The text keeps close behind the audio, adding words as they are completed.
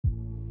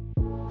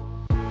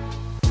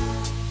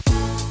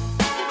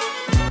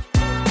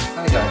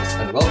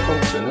and welcome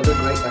to another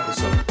great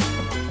episode.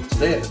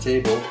 Today at the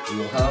table we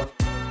will have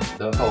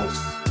the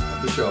hosts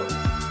of the show.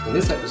 In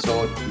this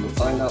episode we will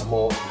find out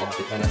more about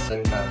the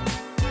NSN gang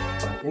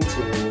by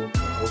interviewing the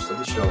host of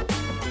the show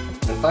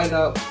and find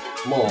out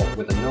more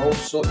with a no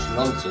such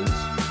nonsense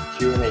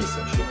Q&A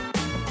session.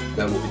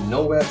 There will be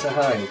nowhere to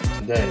hide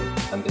today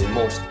and they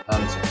must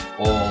answer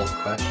all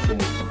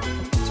questions.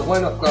 So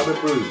why not grab a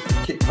brew,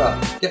 kick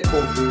back, get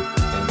comfy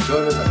and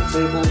join us at the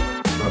table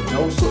for a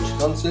no such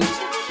nonsense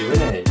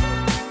Q&A.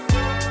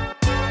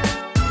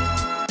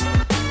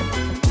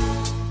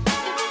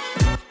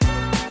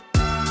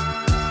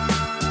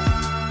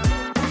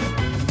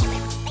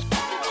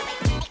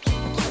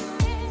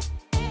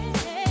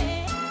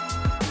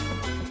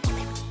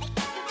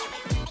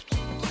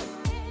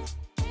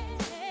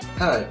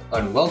 Hi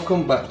and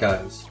welcome back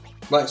guys.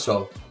 Right,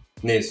 so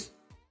Niz,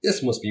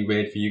 this must be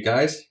weird for you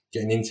guys,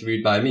 getting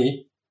interviewed by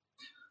me.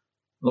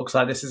 Looks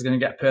like this is going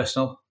to get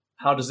personal.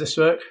 How does this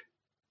work?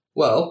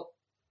 Well,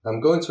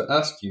 I'm going to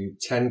ask you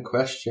 10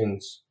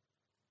 questions.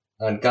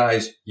 And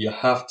guys, you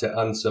have to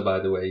answer, by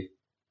the way.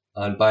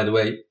 And by the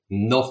way,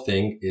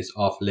 nothing is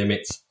off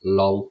limits,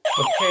 lol.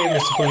 Okay,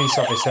 Mr. Police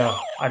Officer.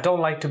 I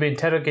don't like to be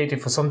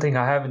interrogated for something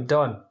I haven't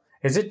done.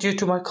 Is it due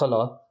to my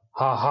colour?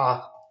 Ha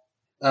ha.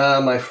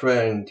 My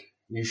friend,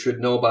 you should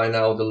know by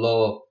now the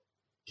law.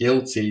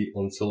 Guilty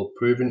until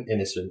proven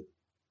innocent.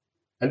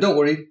 And don't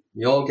worry,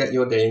 you'll get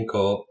your day in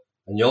court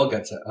and you'll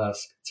get to ask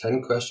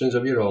 10 questions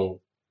of your own.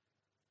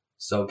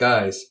 So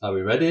guys, are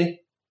we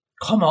ready?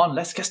 Come on,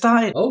 let's get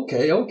started.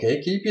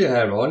 Okay, keep your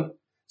hair on.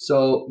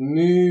 So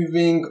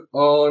moving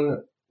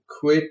on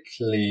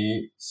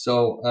quickly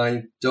so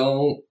I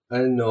don't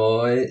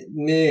annoy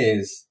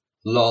Niz.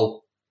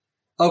 Lol.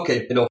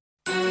 Okay, enough.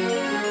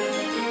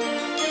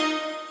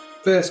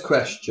 First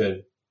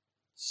question.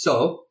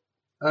 So,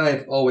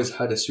 I've always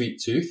had a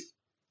sweet tooth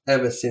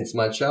ever since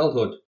my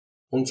childhood.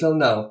 Until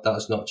now, that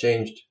has not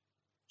changed.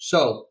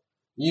 So,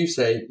 you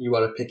say you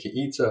are a picky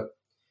eater.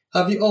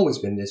 Have you always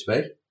been this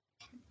way?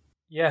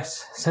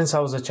 Yes, since I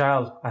was a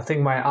child. I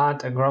think my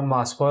aunt and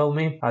grandma spoiled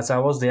me as I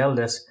was the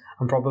eldest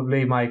and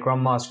probably my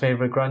grandma's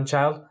favourite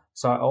grandchild,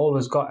 so I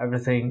always got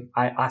everything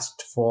I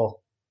asked for.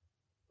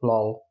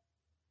 Lol.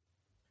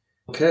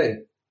 Okay,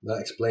 that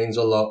explains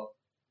a lot.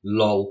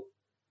 Lol.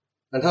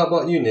 And how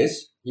about you,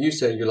 Niz? You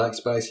say you like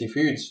spicy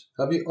foods.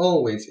 Have you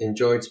always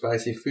enjoyed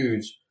spicy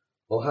foods,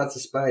 or has the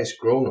spice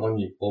grown on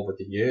you over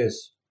the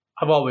years?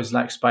 I've always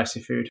liked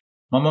spicy food.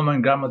 My mum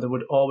and grandmother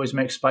would always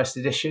make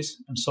spicy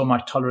dishes, and so my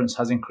tolerance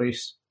has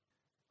increased.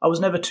 I was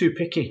never too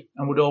picky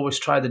and would always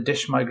try the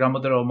dish my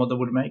grandmother or mother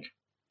would make.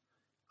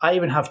 I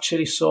even have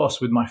chili sauce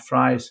with my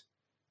fries.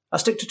 I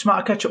stick to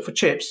tomato ketchup for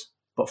chips,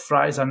 but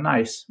fries are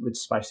nice with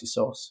spicy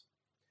sauce.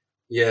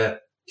 Yeah,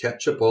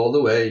 ketchup all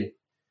the way.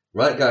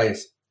 Right,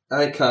 guys,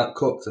 I can't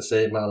cook to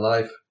save my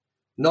life.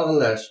 Not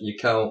unless you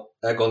count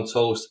egg on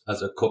toast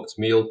as a cooked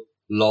meal.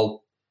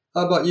 Lol.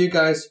 How about you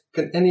guys?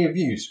 Can any of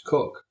yous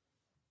cook?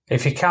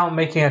 If you count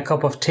making a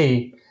cup of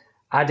tea,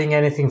 adding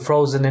anything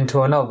frozen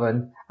into an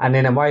oven and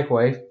in a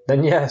microwave,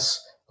 then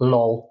yes,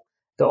 lol.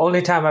 The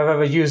only time I've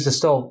ever used the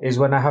stove is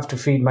when I have to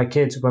feed my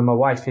kids when my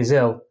wife is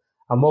ill,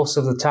 and most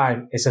of the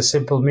time it's a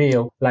simple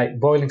meal like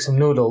boiling some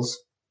noodles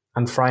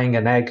and frying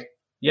an egg.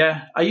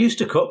 Yeah, I used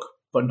to cook,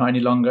 but not any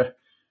longer.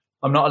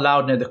 I'm not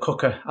allowed near the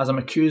cooker as I'm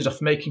accused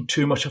of making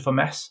too much of a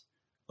mess,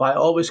 but I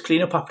always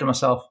clean up after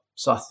myself,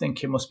 so I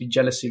think it must be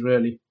jealousy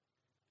really.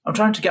 I'm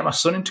trying to get my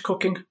son into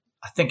cooking.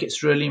 I think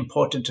it's really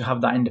important to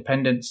have that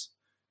independence.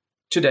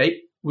 To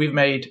date, we've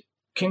made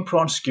king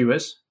prawn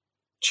skewers,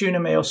 tuna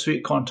mayo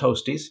sweet corn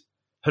toasties,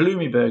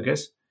 halloumi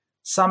burgers,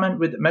 salmon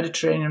with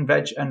Mediterranean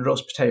veg and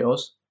roast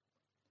potatoes,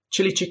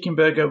 chili chicken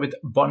burger with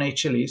Bonnet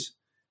chilies,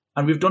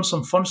 and we've done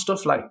some fun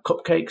stuff like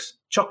cupcakes,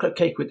 chocolate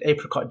cake with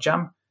apricot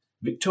jam,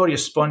 Victoria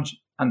sponge,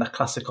 and the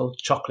classical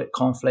chocolate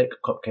cornflake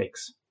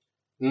cupcakes.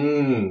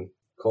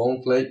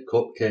 Cornflake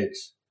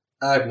cupcakes.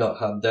 I've not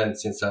had them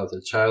since I was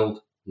a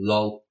child.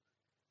 Lol.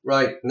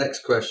 Right,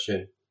 next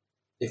question.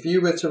 If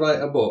you were to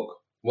write a book,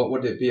 what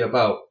would it be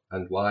about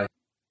and why?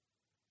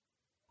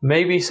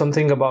 Maybe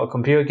something about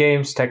computer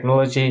games,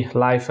 technology,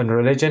 life and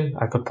religion.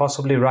 I could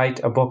possibly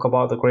write a book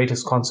about the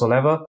greatest console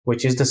ever,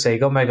 which is the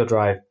Sega Mega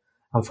Drive.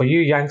 And for you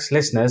Yanks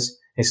listeners,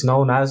 it's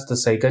known as the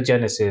Sega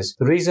Genesis.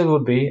 The reason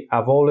would be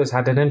I've always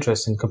had an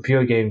interest in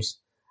computer games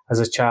as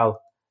a child.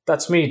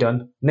 That's me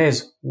done.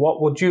 Niz,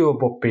 what would your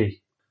book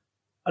be?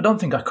 I don't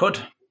think I could.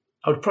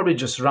 I would probably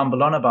just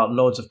ramble on about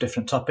loads of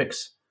different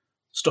topics.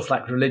 Stuff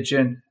like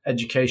religion,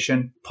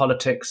 education,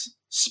 politics,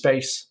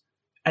 space,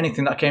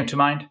 anything that came to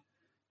mind.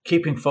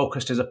 Keeping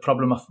focused is a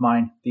problem of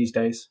mine these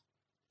days.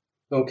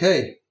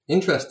 Okay,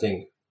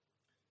 interesting.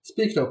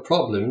 Speaking of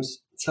problems,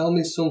 tell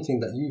me something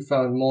that you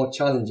found more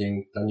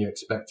challenging than you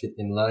expected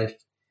in life.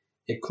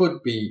 It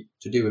could be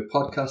to do with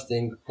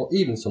podcasting or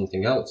even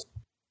something else.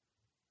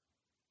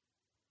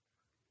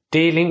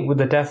 Dealing with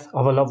the death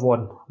of a loved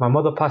one. My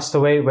mother passed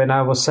away when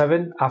I was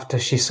 7 after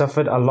she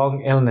suffered a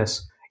long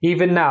illness.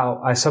 Even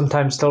now, I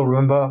sometimes still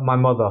remember my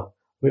mother.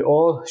 We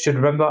all should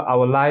remember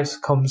our lives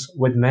comes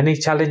with many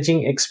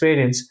challenging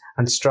experiences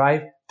and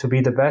strive to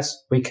be the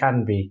best we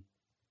can be.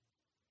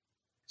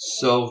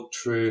 So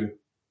true.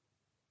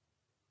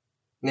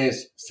 Niz,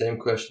 same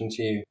question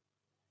to you.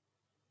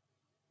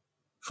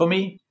 For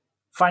me,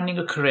 finding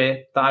a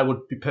career that I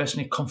would be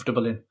personally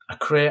comfortable in, a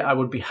career I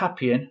would be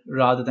happy in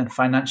rather than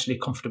financially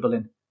comfortable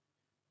in.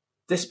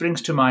 This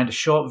brings to mind a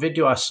short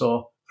video I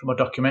saw from a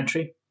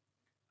documentary,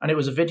 and it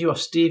was a video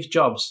of Steve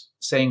Jobs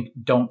saying,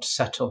 "Don't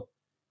settle,"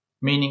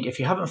 meaning if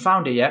you haven't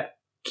found it yet,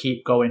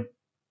 keep going.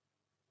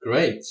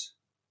 Great.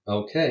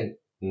 Okay,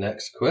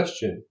 next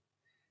question.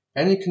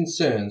 Any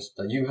concerns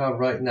that you have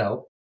right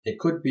now? It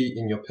could be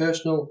in your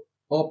personal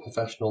or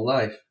professional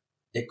life.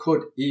 It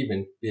could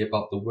even be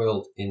about the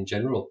world in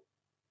general.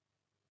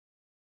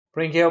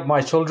 Bringing up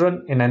my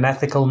children in an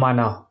ethical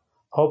manner,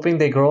 hoping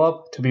they grow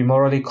up to be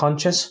morally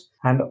conscious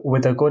and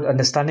with a good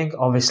understanding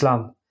of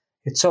Islam.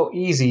 It's so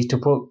easy to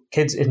put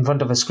kids in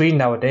front of a screen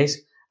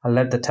nowadays and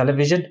let the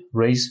television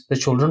raise the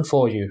children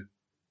for you.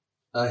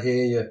 I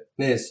hear you.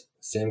 Niz,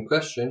 same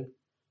question.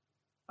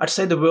 I'd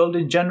say the world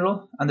in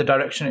general and the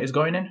direction it is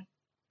going in.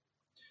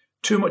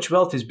 Too much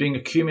wealth is being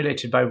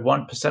accumulated by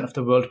 1% of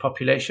the world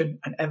population,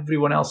 and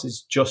everyone else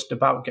is just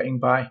about getting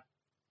by.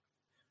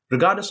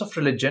 Regardless of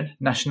religion,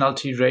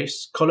 nationality,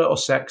 race, colour or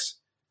sex,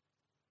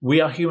 we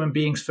are human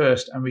beings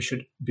first and we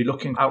should be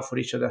looking out for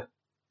each other.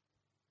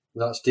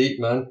 That's deep,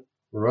 man.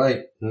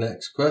 Right,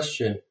 next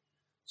question.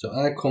 So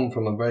I come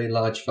from a very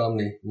large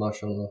family,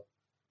 mashallah.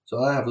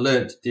 So I have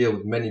learned to deal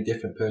with many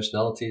different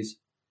personalities.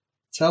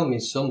 Tell me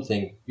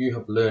something you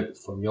have learned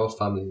from your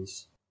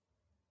families.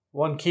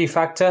 One key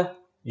factor,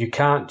 you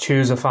can't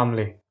choose a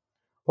family.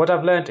 What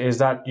I've learned is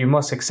that you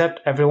must accept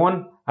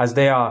everyone as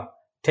they are,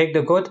 take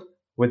the good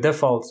with their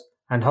faults,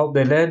 and hope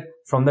they learn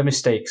from their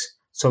mistakes,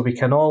 so we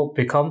can all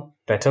become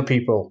better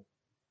people.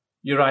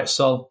 You're right,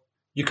 Sol.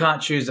 You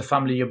can't choose the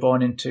family you're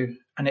born into,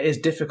 and it is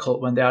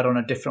difficult when they are on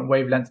a different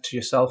wavelength to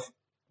yourself.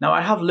 Now,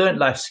 I have learned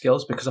life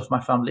skills because of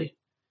my family.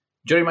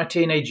 During my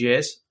teenage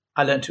years,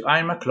 I learned to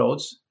iron my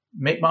clothes,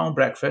 make my own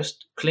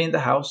breakfast, clean the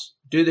house,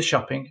 do the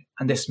shopping,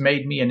 and this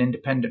made me an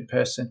independent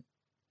person.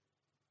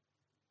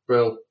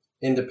 Brill,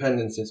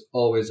 independence is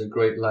always a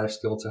great life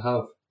skill to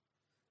have.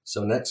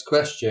 So next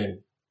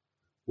question.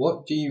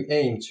 What do you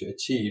aim to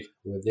achieve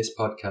with this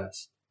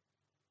podcast?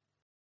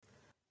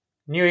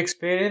 New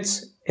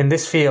experience in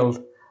this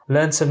field,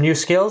 learn some new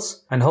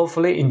skills, and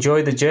hopefully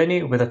enjoy the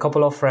journey with a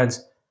couple of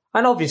friends.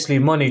 And obviously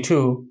money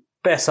too.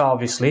 Best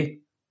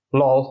obviously.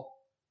 Lol.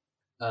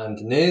 And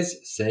Niz,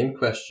 same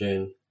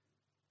question.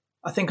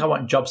 I think I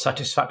want job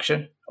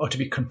satisfaction, or to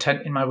be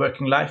content in my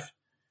working life.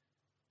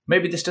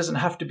 Maybe this doesn't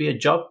have to be a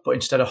job, but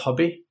instead a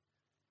hobby.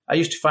 I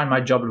used to find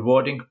my job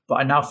rewarding, but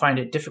I now find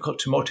it difficult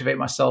to motivate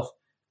myself,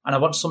 and I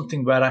want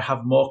something where I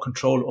have more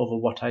control over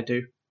what I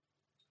do.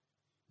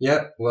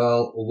 Yeah,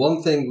 well,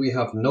 one thing we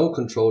have no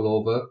control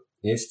over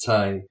is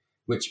time,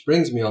 which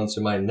brings me on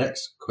to my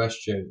next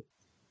question.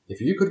 If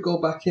you could go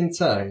back in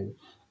time,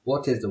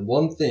 what is the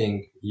one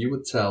thing you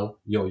would tell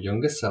your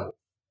younger self?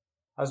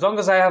 As long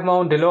as I have my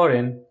own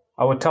DeLorean,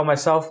 I would tell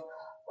myself,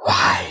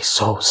 why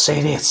so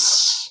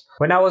serious?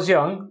 When I was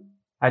young,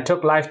 I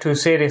took life too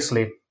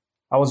seriously.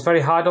 I was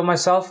very hard on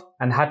myself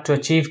and had to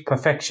achieve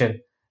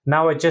perfection.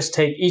 Now I just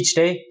take each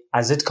day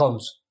as it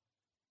comes.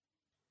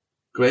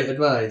 Great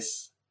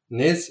advice.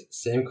 Niz,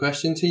 same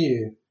question to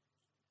you.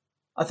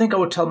 I think I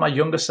would tell my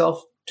younger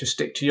self to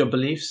stick to your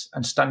beliefs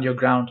and stand your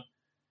ground.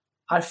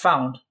 I've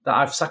found that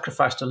I've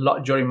sacrificed a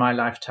lot during my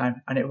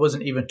lifetime, and it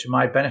wasn't even to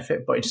my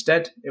benefit, but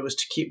instead it was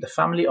to keep the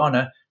family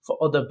honour for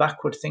other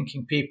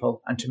backward-thinking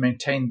people and to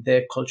maintain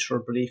their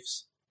cultural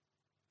beliefs.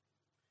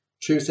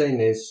 True saying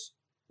is,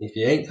 if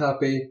you ain't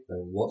happy,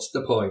 then what's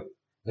the point?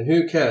 And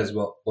who cares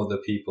what other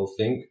people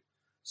think?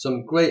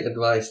 Some great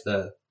advice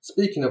there.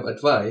 Speaking of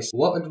advice,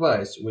 what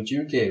advice would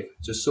you give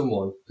to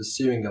someone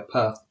pursuing a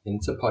path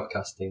into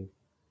podcasting?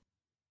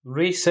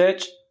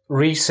 Research,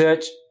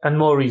 and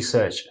more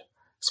research.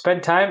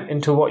 Spend time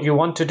into what you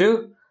want to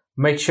do.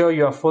 Make sure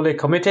you are fully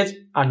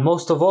committed, and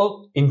most of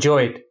all,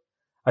 enjoy it,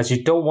 as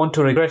you don't want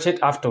to regret it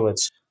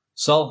afterwards.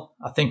 Sol,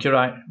 I think you're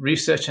right.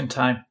 Research and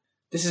time.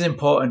 This is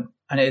important,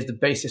 and it is the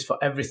basis for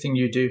everything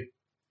you do.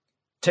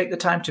 Take the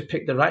time to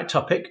pick the right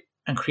topic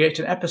and create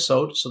an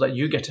episode so that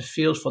you get a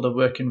feel for the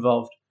work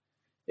involved.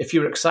 If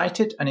you're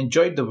excited and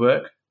enjoyed the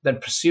work, then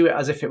pursue it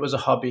as if it was a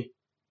hobby.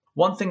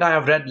 One thing I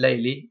have read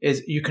lately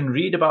is you can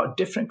read about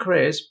different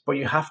careers, but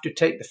you have to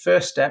take the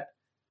first step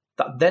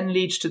that then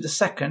leads to the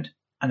second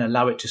and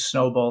allow it to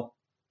snowball.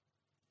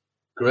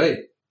 Great.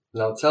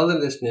 Now tell the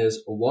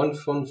listeners one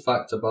fun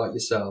fact about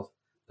yourself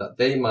that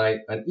they might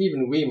and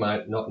even we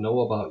might not know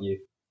about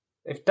you.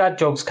 If dad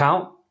jokes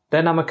count,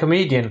 then I'm a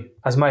comedian,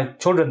 as my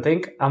children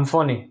think I'm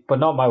funny, but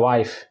not my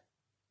wife.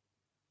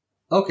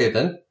 Okay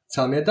then,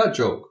 tell me a dad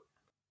joke.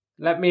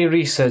 Let me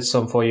research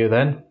some for you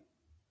then.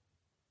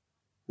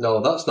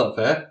 No, that's not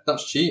fair.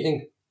 That's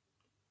cheating.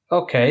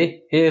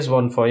 Okay, here's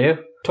one for you.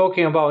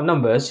 Talking about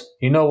numbers,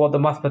 you know what the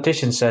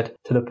mathematician said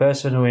to the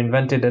person who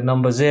invented the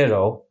number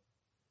 0?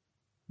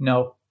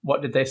 No,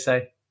 what did they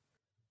say?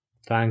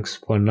 Thanks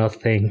for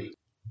nothing.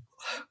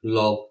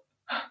 Lol.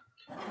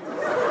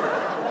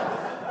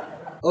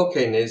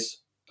 Okay, Niz,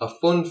 a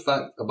fun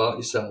fact about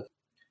yourself.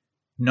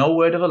 No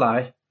word of a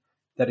lie.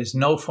 There is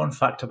no fun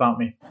fact about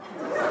me.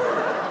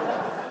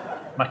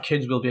 My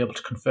kids will be able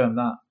to confirm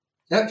that.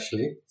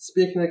 Actually,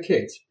 speaking of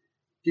kids,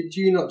 did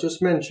you not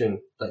just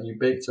mention that you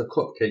baked a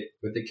cupcake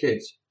with the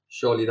kids?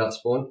 Surely that's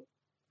fun.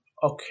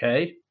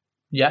 Okay.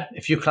 Yeah,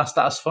 if you class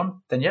that as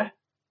fun, then yeah.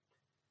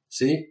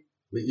 See,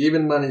 we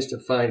even managed to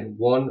find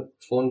one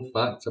fun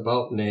fact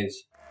about Niz.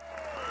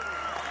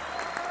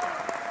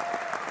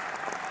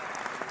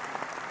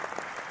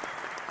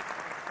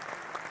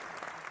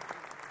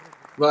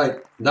 Right,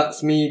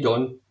 that's me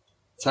done.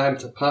 Time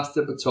to pass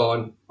the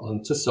baton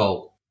on to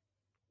Sol.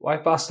 Why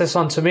pass this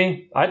on to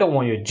me? I don't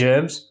want your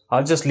germs.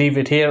 I'll just leave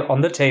it here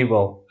on the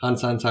table. Hand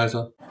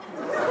sanitizer.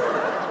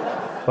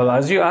 Well,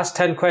 as you asked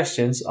 10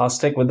 questions, I'll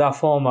stick with that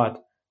format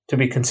to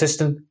be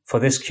consistent for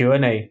this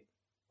Q&A.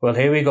 Well,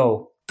 here we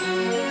go.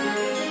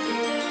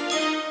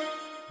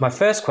 My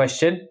first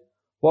question,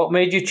 what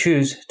made you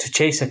choose to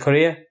chase a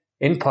career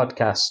in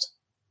podcast?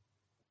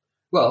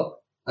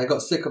 Well, I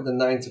got sick of the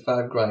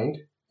 9-to-5 grind,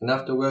 and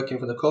after working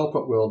for the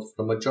corporate world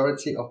for the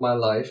majority of my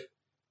life,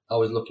 I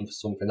was looking for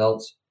something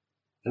else.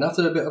 And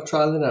after a bit of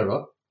trial and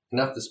error, and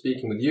after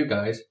speaking with you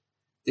guys,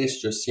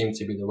 this just seemed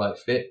to be the right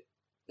fit.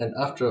 And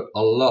after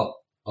a lot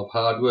of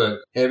hard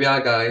work, here we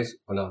are, guys,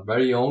 on our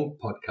very own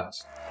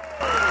podcast.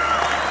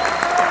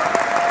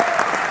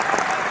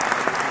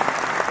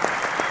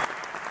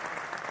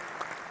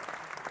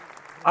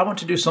 I want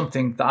to do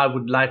something that I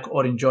would like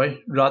or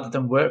enjoy rather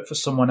than work for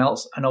someone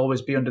else and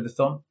always be under the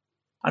thumb.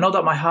 I know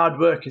that my hard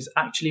work is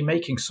actually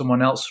making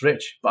someone else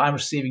rich, but I'm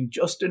receiving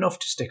just enough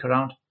to stick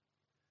around.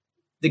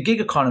 The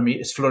gig economy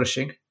is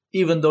flourishing,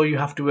 even though you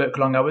have to work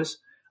long hours.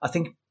 I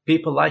think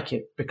people like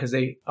it because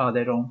they are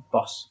their own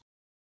boss.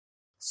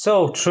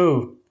 So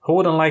true. Who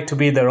wouldn't like to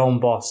be their own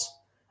boss?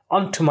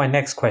 On to my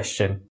next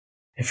question.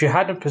 If you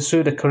hadn't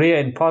pursued a career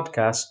in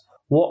podcasts,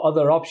 what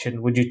other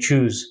option would you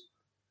choose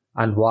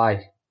and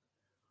why?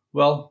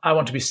 Well, I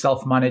want to be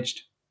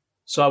self-managed,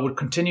 so I would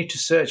continue to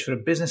search for a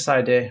business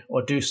idea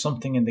or do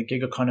something in the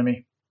gig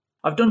economy.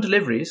 I've done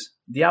deliveries.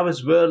 The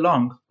hours were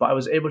long, but I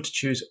was able to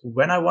choose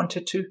when I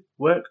wanted to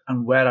work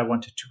and where I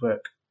wanted to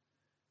work.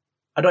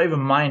 I don't even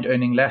mind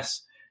earning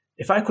less.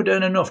 If I could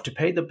earn enough to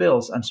pay the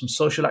bills and some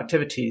social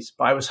activities,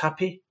 but I was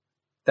happy,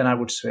 then I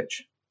would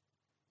switch.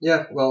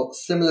 Yeah, well,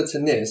 similar to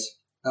Niz,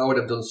 I would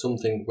have done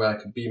something where I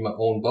could be my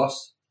own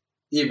boss,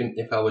 even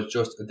if I was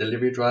just a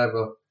delivery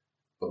driver.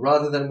 But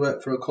rather than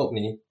work for a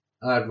company,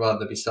 I'd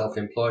rather be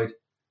self-employed,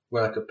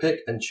 where I could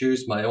pick and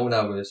choose my own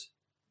hours.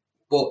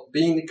 But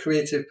being the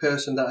creative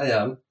person that I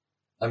am,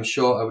 I'm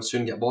sure I would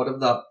soon get bored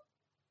of that.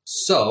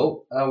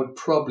 So I would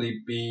probably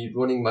be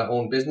running my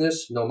own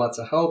business, no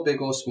matter how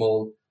big or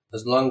small.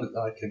 As long as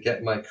I could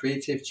get my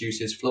creative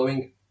juices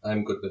flowing,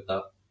 I'm good with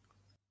that.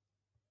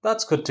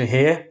 That's good to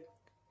hear.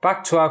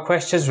 Back to our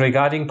questions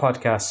regarding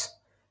podcasts.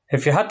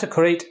 If you had to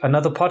create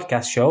another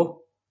podcast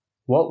show,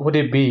 what would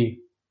it be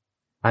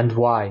and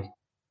why?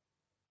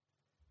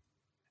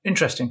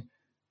 Interesting.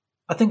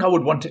 I think I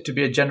would want it to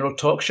be a general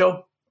talk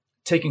show,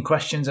 taking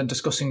questions and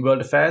discussing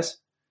world affairs.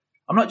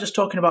 I'm not just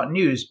talking about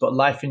news, but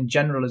life in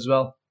general as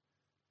well.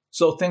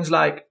 So things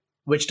like,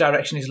 which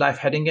direction is life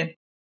heading in?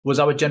 Was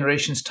our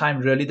generation's time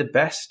really the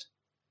best?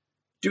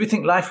 Do we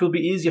think life will be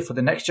easier for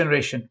the next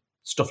generation?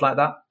 Stuff like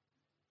that.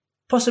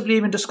 Possibly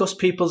even discuss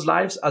people's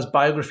lives, as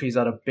biographies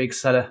are a big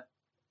seller.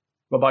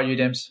 What about you,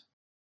 Dims?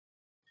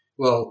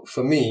 Well,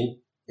 for me,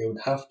 it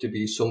would have to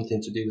be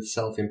something to do with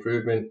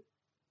self-improvement,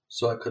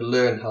 so I could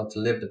learn how to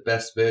live the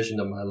best version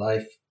of my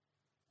life,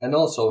 and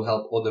also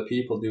help other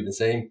people do the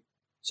same.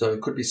 So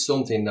it could be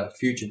something that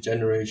future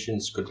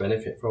generations could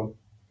benefit from.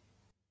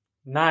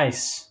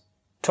 Nice.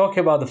 Talking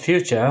about the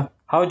future,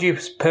 how do you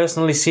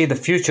personally see the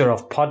future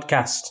of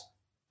podcast?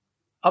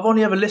 I've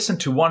only ever listened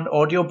to one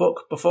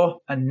audiobook before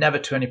and never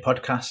to any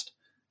podcast.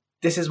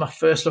 This is my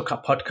first look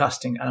at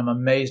podcasting and I'm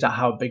amazed at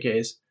how big it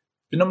is.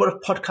 The number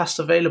of podcasts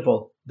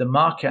available, the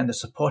market and the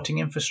supporting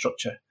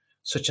infrastructure,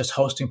 such as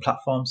hosting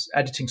platforms,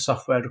 editing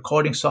software,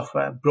 recording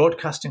software,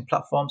 broadcasting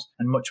platforms,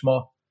 and much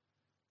more.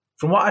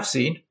 From what I've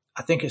seen,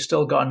 I think it's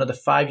still got another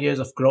 5 years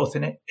of growth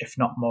in it, if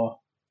not more.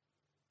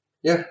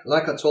 Yeah,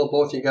 like I told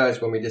both you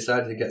guys when we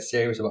decided to get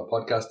serious about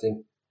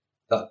podcasting,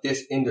 that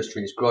this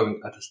industry is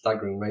growing at a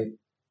staggering rate.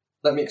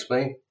 Let me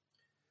explain.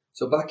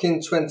 So back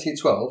in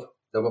 2012,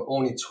 there were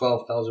only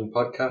 12,000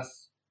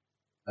 podcasts,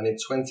 and in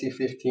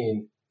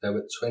 2015, there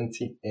were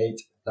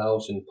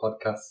 28,000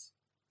 podcasts.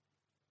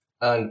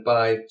 And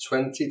by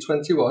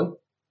 2021,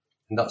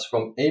 and that's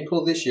from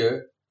April this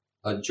year,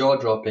 a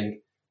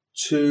jaw-dropping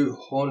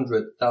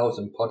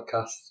 200,000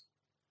 podcasts.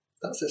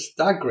 That's a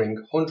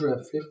staggering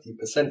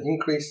 150%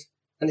 increase,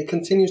 and it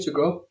continues to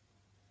grow.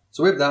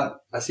 So with that,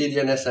 I see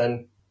the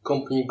NSN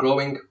company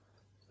growing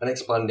and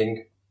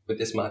expanding with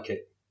this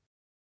market.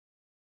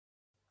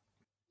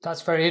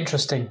 That's very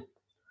interesting.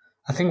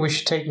 I think we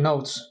should take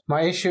notes.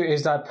 My issue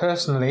is that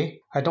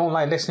personally, I don't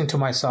like listening to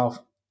myself.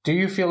 Do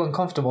you feel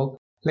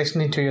uncomfortable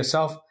listening to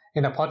yourself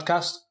in a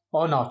podcast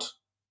or not?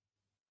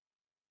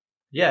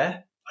 Yeah,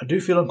 I do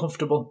feel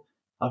uncomfortable.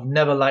 I've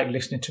never liked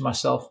listening to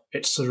myself.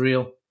 It's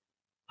surreal.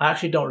 I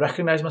actually don't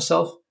recognise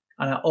myself,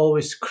 and I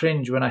always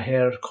cringe when I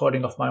hear a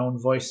recording of my own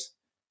voice.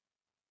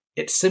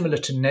 It's similar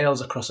to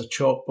nails across a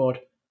chalkboard.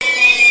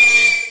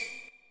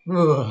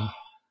 Ugh.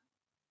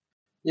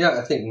 Yeah,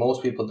 I think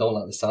most people don't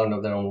like the sound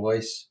of their own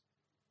voice.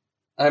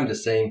 I'm the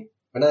same.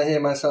 When I hear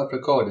myself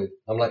recorded,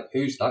 I'm like,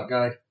 who's that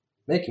guy?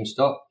 Make him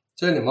stop.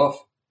 Turn him off.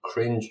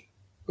 Cringe.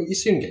 But you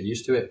soon get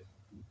used to it.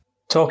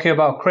 Talking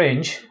about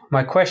cringe,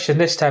 my question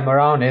this time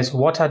around is,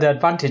 what are the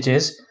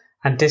advantages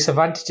and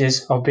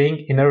disadvantages of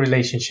being in a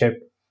relationship?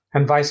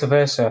 And vice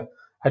versa.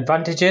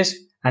 Advantages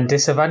and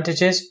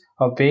disadvantages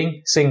of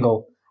being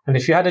single. And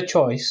if you had a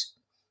choice,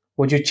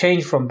 would you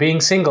change from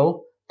being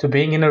single to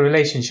being in a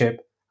relationship?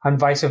 And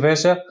vice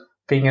versa,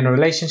 being in a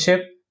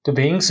relationship to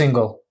being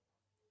single?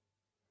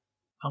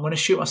 I'm going to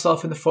shoot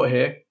myself in the foot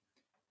here,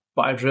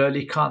 but I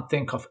really can't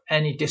think of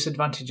any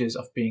disadvantages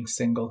of being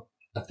single.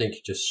 I think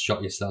you just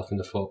shot yourself in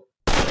the foot.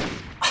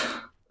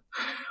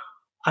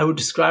 I would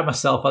describe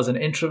myself as an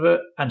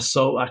introvert, and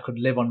so I could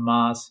live on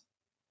Mars.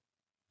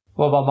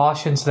 What about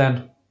Martians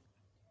then?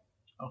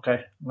 Okay,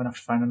 I'm going to have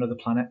to find another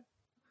planet.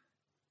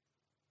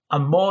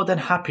 I'm more than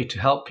happy to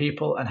help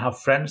people and have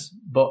friends,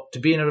 but to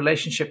be in a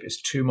relationship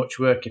is too much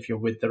work if you're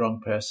with the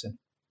wrong person.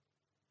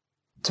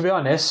 To be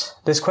honest,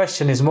 this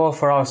question is more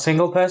for our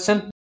single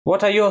person.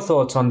 What are your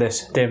thoughts on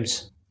this,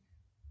 Dims?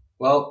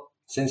 Well,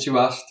 since you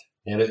asked,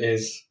 here it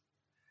is.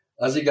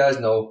 As you guys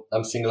know,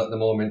 I'm single at the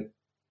moment.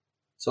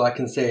 So I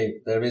can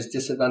say there is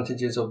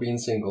disadvantages of being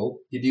single.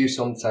 You do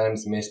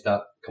sometimes miss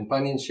that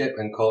companionship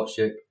and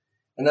courtship.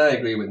 And I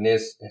agree with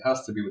Niz, it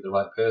has to be with the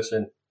right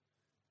person.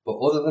 But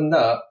other than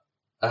that,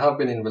 I have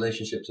been in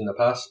relationships in the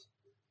past.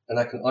 And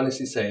I can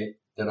honestly say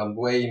that I'm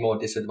way more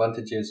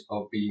disadvantages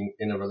of being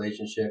in a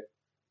relationship.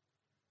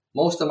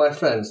 Most of my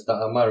friends that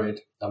are married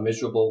are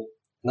miserable,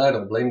 and I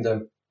don't blame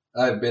them.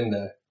 I've been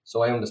there,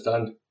 so I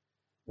understand.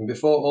 And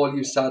before all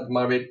you sad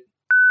married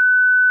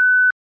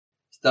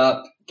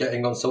start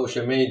getting on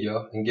social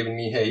media and giving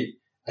me hate,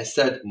 I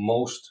said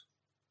most.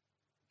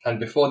 And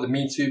before the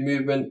Me Too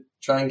movement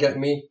try and get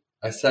me,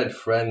 I said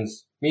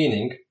friends,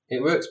 meaning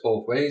it works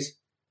both ways.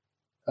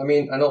 I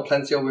mean, I know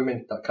plenty of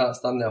women that can't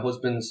stand their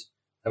husbands,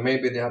 and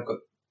maybe they have got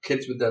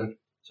kids with them,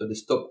 so they're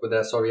stuck with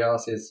their sorry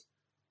asses.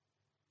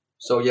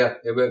 So yeah,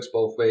 it works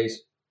both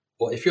ways.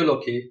 But if you're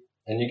lucky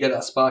and you get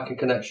that spark and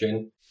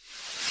connection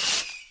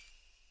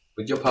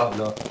with your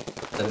partner,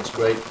 then it's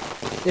great.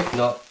 If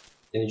not,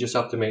 then you just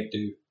have to make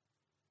do.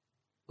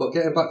 But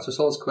getting back to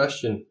Saul's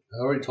question,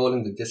 I already told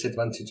him the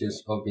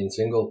disadvantages of being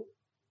single.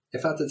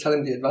 If I had to tell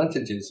him the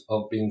advantages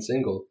of being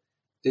single,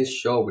 this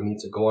show would need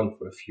to go on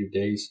for a few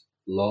days.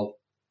 Lol.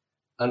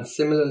 And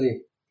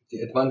similarly, the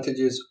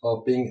advantages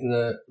of being in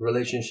a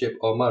relationship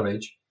or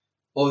marriage,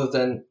 other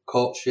than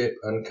courtship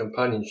and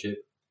companionship,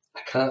 I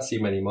can't see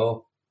many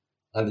more.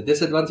 And the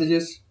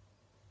disadvantages?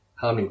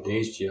 How many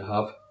days do you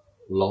have?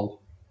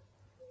 Lol.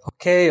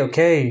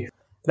 Okay.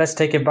 Let's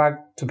take it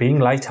back to being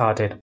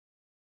lighthearted.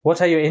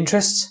 What are your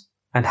interests,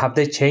 and have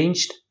they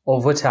changed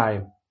over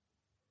time?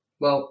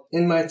 Well,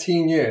 in my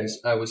teen years,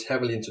 I was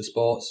heavily into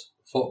sports.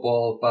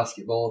 Football,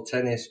 basketball,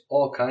 tennis,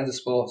 all kinds of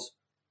sports.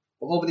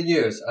 But over the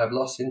years, I've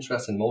lost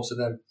interest in most of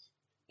them.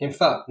 In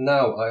fact,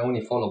 now I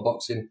only follow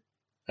boxing.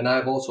 And I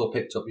have also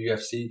picked up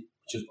UFC,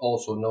 which is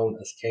also known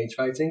as cage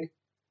fighting.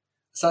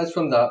 Aside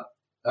from that,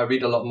 I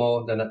read a lot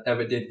more than I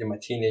ever did in my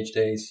teenage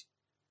days,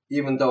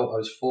 even though I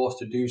was forced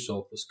to do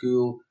so for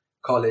school,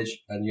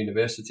 college, and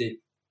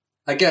university.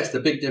 I guess the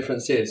big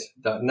difference is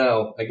that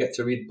now I get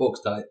to read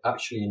books that I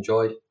actually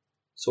enjoy,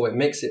 so it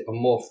makes it a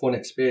more fun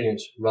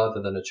experience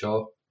rather than a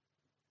chore.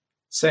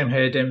 Same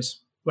here,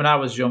 Dims. When I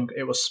was young,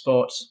 it was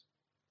sports.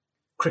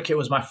 Cricket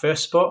was my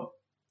first sport.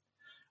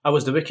 I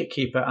was the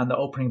wicketkeeper and the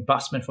opening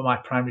batsman for my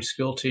primary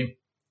school team.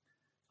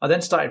 I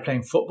then started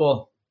playing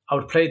football. I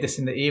would play this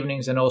in the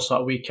evenings and also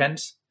at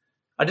weekends.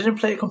 I didn't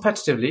play it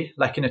competitively,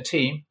 like in a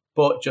team,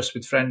 but just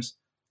with friends,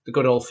 the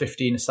good old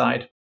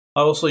 15-a-side. I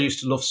also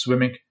used to love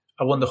swimming.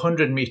 I won the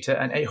 100 metre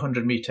and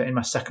 800 metre in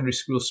my secondary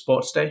school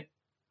sports day.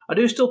 I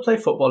do still play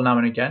football now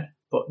and again,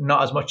 but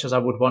not as much as I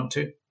would want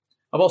to.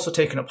 I've also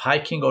taken up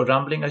hiking or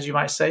rambling, as you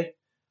might say,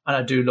 and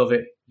I do love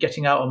it.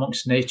 Getting out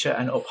amongst nature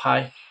and up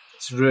high,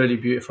 it's really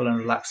beautiful and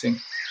relaxing.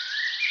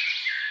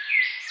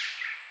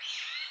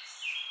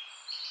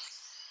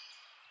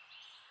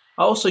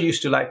 I also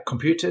used to like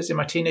computers in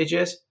my teenage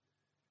years.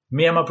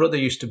 Me and my brother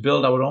used to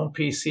build our own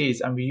PCs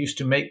and we used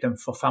to make them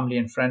for family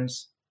and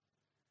friends.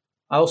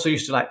 I also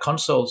used to like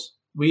consoles.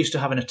 We used to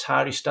have an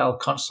Atari-style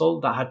console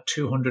that had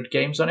 200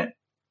 games on it.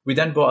 We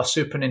then bought a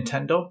Super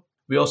Nintendo.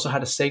 We also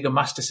had a Sega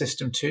Master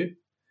System 2,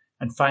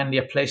 and finally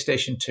a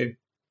PlayStation 2.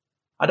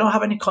 I don't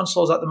have any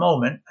consoles at the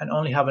moment and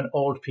only have an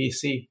old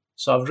PC,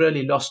 so I've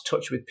really lost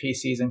touch with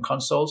PCs and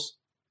consoles.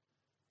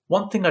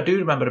 One thing I do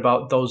remember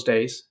about those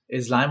days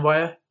is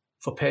LimeWire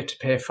for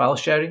peer-to-peer file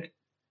sharing.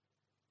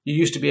 You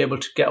used to be able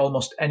to get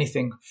almost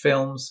anything: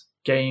 films,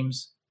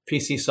 games,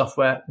 PC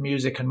software,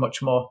 music, and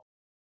much more.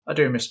 I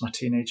do miss my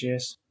teenage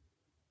years.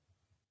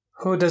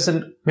 Who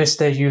doesn't miss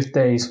their youth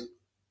days?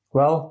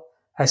 Well,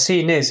 I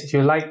see, Niz,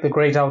 you like the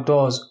great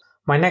outdoors.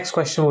 My next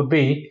question would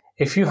be,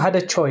 if you had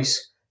a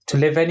choice to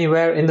live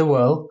anywhere in the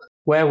world,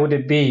 where would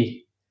it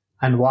be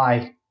and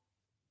why?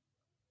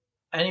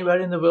 Anywhere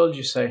in the world,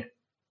 you say?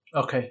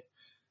 Okay.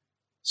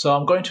 So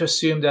I'm going to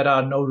assume there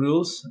are no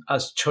rules,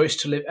 as choice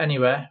to live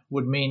anywhere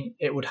would mean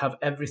it would have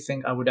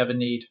everything I would ever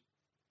need.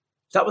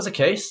 If that was the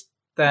case,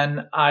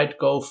 then I'd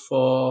go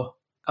for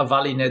a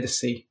valley near the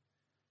sea.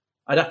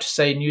 I'd have to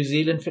say New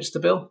Zealand fits the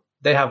bill.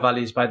 They have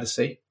valleys by the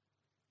sea.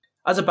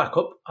 As a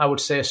backup, I would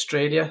say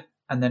Australia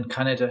and then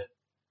Canada.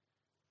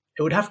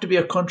 It would have to be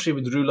a country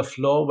with rule of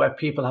law where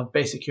people have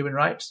basic human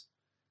rights.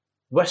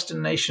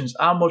 Western nations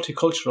are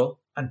multicultural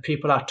and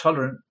people are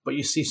tolerant, but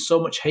you see so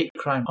much hate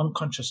crime,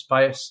 unconscious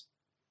bias.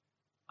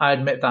 I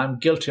admit that I'm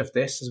guilty of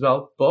this as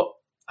well, but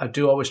I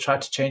do always try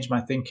to change my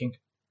thinking.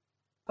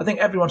 I think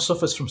everyone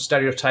suffers from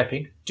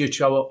stereotyping due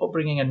to our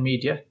upbringing and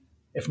media.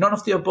 If none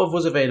of the above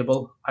was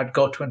available, I'd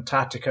go to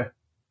Antarctica.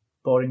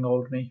 Boring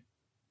old me.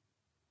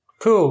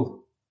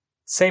 Cool.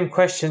 Same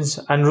questions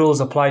and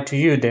rules apply to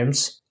you,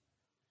 Dims.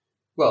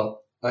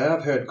 Well, I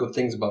have heard good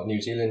things about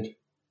New Zealand.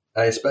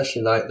 I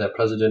especially like their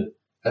president.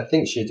 I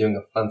think she's doing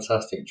a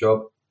fantastic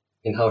job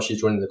in how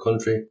she's running the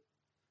country.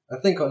 I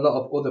think a lot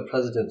of other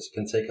presidents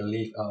can take a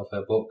leaf out of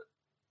her book.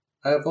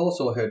 I have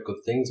also heard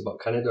good things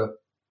about Canada,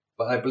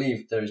 but I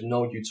believe there is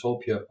no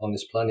utopia on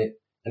this planet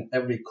and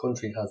every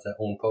country has their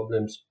own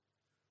problems.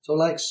 So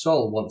like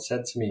Sol once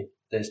said to me,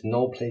 there's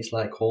no place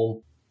like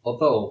home.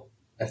 Although,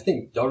 I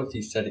think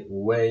Dorothy said it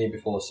way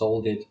before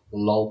Sol did,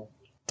 lol.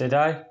 Did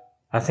I?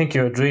 I think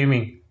you're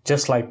dreaming,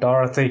 just like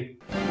Dorothy.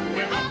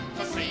 We're off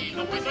to see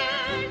the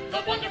wizard,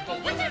 the wonderful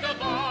Wizard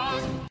of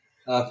Oz.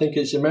 I think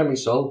it's your memory,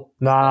 Sol.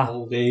 Nah,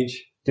 Old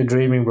age. you're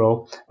dreaming,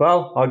 bro.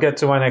 Well, I'll get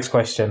to my next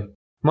question.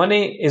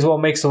 Money is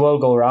what makes the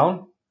world go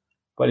round.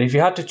 But if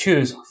you had to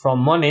choose from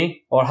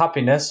money or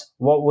happiness,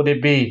 what would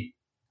it be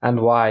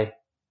and why?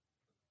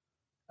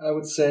 I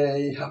would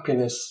say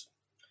happiness.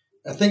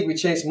 I think we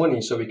chase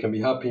money so we can be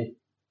happy.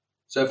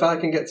 So if I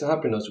can get to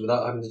happiness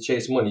without having to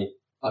chase money,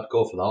 I'd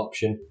go for that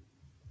option.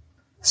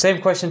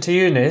 Same question to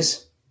you,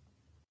 Niz.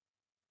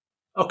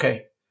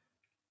 Okay.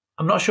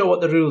 I'm not sure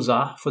what the rules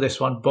are for this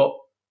one, but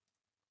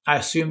I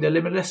assume they're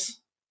limitless.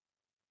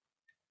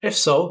 If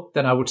so,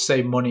 then I would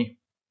say money.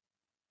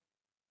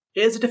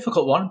 It is a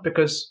difficult one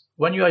because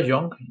when you are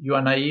young, you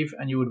are naive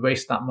and you would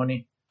waste that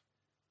money.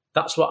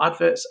 That's what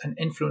adverts and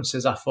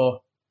influencers are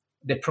for.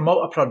 They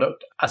promote a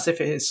product as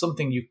if it is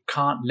something you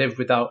can't live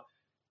without.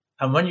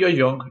 And when you're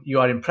young, you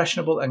are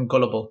impressionable and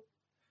gullible.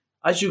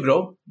 As you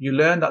grow, you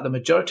learn that the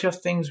majority of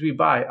things we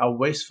buy are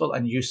wasteful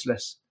and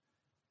useless.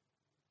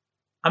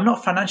 I'm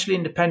not financially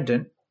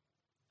independent,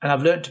 and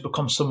I've learned to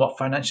become somewhat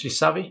financially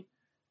savvy.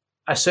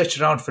 I search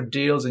around for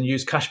deals and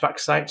use cashback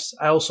sites.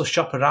 I also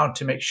shop around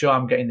to make sure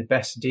I'm getting the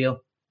best deal.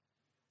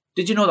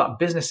 Did you know that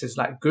businesses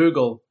like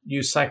Google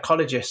use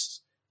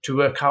psychologists to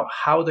work out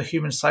how the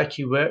human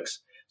psyche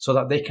works so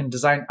that they can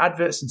design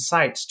adverts and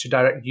sites to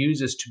direct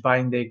users to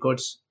buying their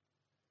goods?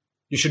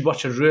 You should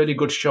watch a really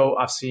good show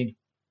I've seen.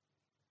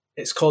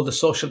 It's called The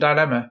Social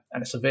Dilemma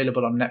and it's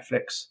available on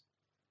Netflix.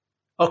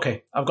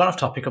 Okay, I've gone off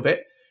topic a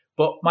bit,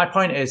 but my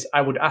point is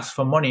I would ask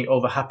for money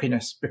over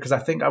happiness because I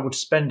think I would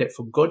spend it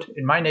for good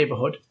in my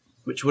neighbourhood,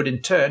 which would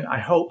in turn, I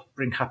hope,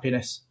 bring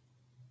happiness.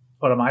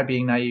 Or am I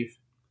being naive?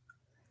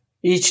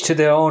 Each to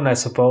their own, I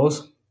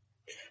suppose.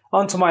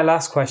 On to my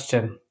last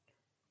question.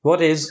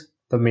 What is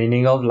the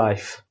meaning of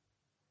life?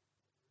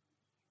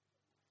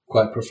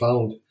 Quite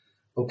profound.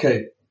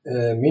 Okay,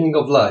 meaning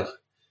of life.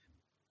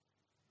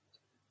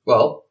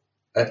 Well,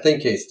 I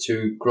think it's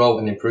to grow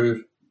and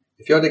improve.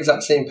 If you're the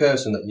exact same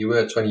person that you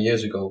were 20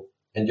 years ago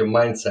and your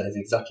mindset is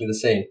exactly the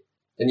same,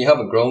 then you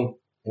haven't grown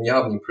and you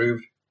haven't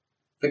improved.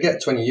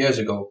 Forget 20 years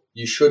ago.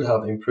 You should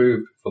have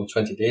improved from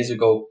 20 days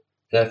ago.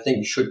 And I think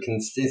you should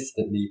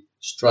consistently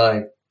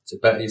strive to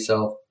better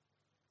yourself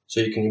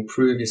so you can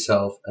improve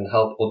yourself and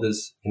help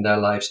others in their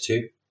lives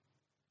too.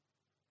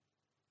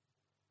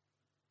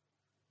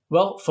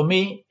 Well, for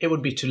me, it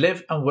would be to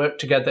live and work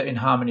together in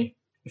harmony.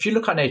 If you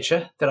look at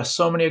nature, there are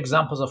so many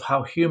examples of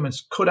how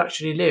humans could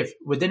actually live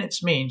within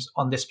its means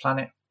on this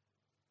planet.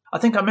 I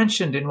think I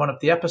mentioned in one of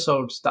the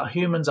episodes that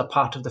humans are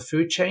part of the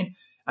food chain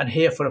and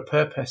here for a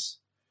purpose.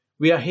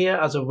 We are here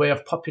as a way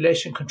of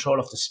population control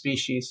of the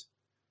species.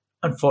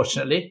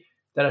 Unfortunately,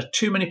 there are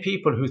too many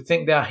people who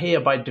think they are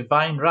here by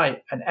divine right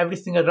and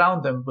everything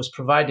around them was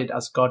provided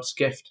as God's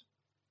gift.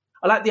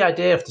 I like the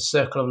idea of the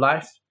circle of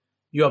life.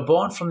 You are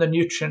born from the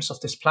nutrients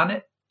of this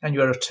planet and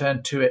you are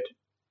returned to it.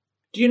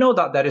 Do you know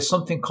that there is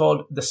something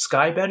called the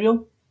sky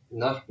burial?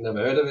 Nah, never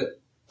heard of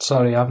it.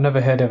 Sorry, I've never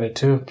heard of it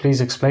too.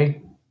 Please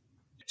explain.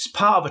 It's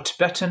part of a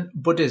Tibetan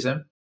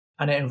Buddhism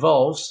and it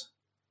involves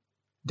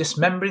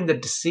dismembering the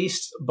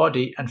deceased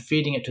body and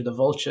feeding it to the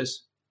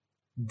vultures.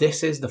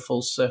 This is the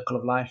full circle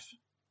of life.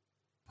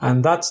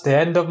 And that's the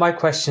end of my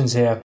questions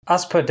here.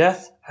 As per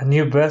death, a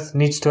new birth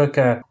needs to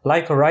occur.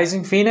 Like a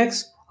rising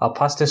phoenix, I'll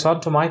pass this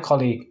on to my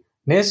colleague.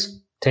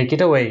 Niz, take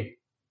it away.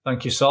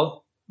 Thank you,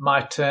 Sol.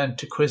 My turn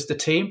to quiz the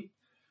team.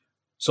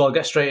 So I'll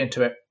get straight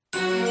into it.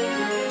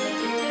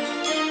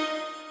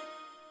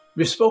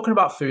 We've spoken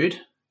about food.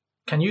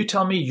 Can you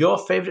tell me your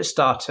favourite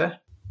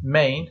starter,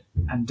 main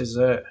and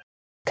dessert?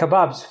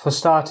 Kebabs for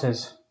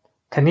starters.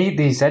 Can eat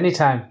these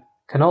anytime.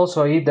 Can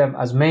also eat them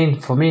as main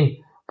for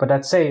me, but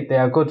I'd say they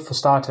are good for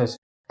starters.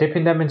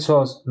 Dipping them in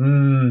sauce,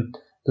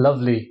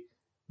 lovely.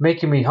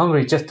 Making me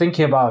hungry just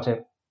thinking about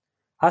it.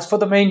 As for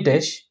the main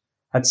dish,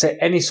 I'd say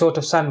any sort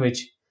of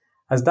sandwich,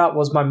 as that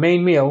was my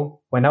main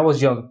meal when I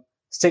was young.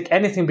 Stick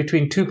anything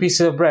between two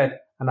pieces of bread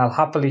and I'll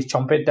happily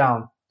chomp it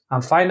down.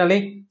 And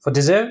finally, for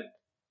dessert,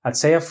 I'd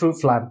say a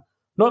fruit flan.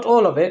 Not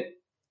all of it,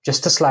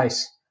 just a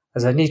slice,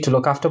 as I need to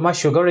look after my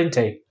sugar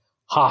intake.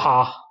 Ha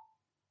ha.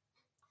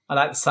 I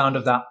like the sound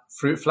of that.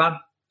 Fruit flan.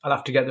 I'll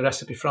have to get the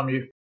recipe from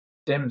you.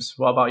 Dims,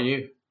 what about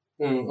you?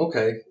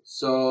 Okay,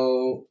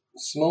 so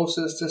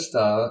samosas to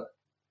start.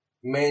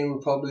 Main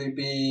would probably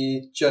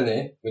be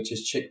chane, which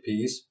is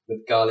chickpeas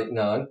with garlic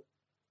naan.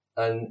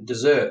 And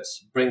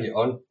desserts, bring it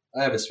on.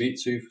 I have a sweet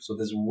tooth, so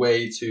there's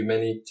way too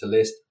many to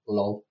list.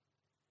 Lol.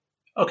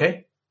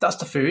 Okay, that's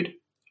the food.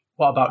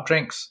 What about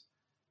drinks?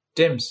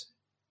 Dims,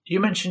 you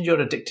mentioned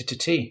you're addicted to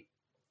tea.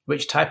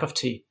 Which type of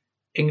tea?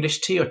 English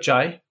tea or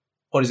chai?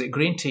 Or is it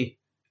green tea?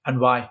 And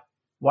why?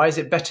 Why is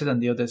it better than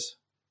the others?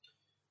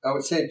 I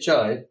would say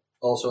chai,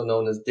 also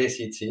known as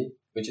desi tea,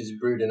 which is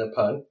brewed in a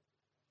pan.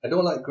 I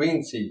don't like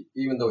green tea,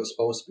 even though it's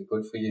supposed to be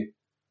good for you.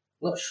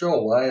 Not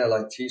sure why I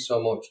like tea so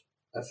much.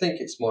 I think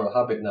it's more a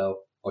habit now,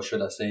 or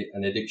should I say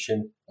an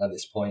addiction at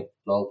this point,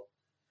 lol.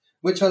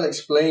 Which I'll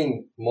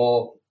explain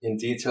more in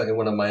detail in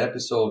one of my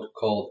episodes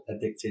called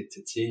Addicted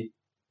to Tea.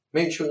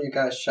 Make sure you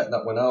guys check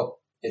that one out.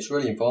 It's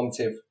really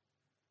informative.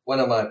 One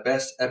of my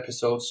best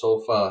episodes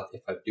so far,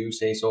 if I do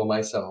say so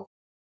myself.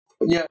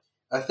 But yeah,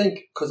 I think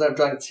because I've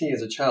drank tea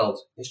as a child,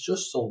 it's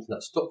just something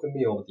that stuck with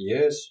me over the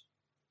years.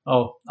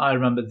 Oh, I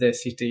remember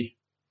desi tea.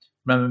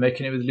 Remember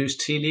making it with loose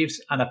tea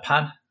leaves and a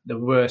pan? The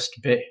worst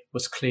bit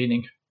was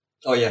cleaning.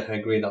 Oh yeah, I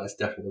agree, that is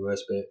definitely the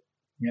worst bit.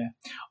 Yeah.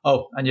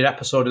 Oh, and your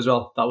episode as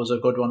well. That was a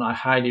good one. I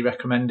highly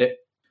recommend it.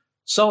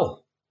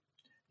 Sol,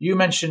 you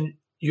mentioned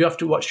you have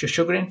to watch your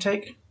sugar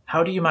intake.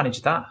 How do you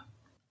manage that?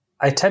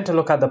 I tend to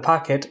look at the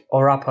packet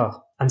or wrapper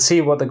and see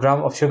what the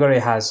gram of sugar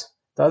it has.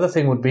 The other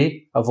thing would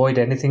be avoid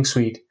anything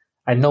sweet.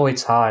 I know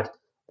it's hard,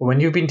 but when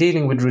you've been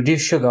dealing with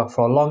reduced sugar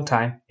for a long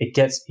time, it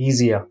gets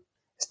easier.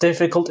 It's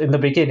difficult in the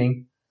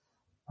beginning,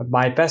 but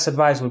my best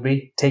advice would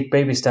be take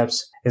baby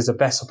steps is the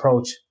best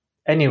approach.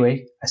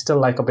 Anyway, I still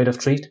like a bit of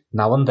treat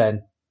now and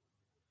then.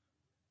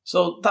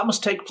 So that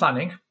must take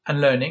planning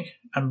and learning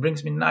and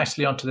brings me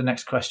nicely on to the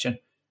next question.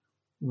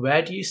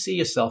 Where do you see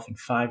yourself in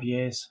 5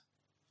 years?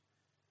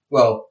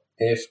 Well,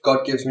 if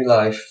God gives me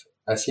life,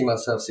 I see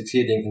myself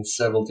succeeding in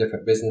several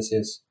different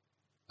businesses.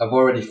 I've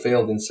already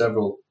failed in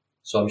several,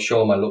 so I'm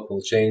sure my luck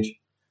will change.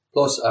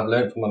 Plus, I've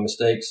learned from my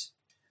mistakes.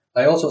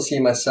 I also see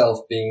myself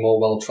being more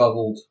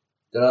well-travelled.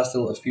 There are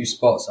still a few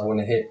spots I want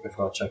to hit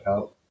before I check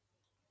out.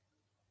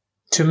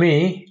 To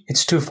me,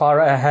 it's too far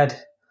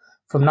ahead.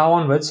 From now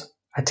onwards,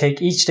 I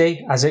take each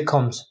day as it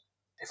comes.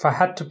 If I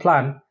had to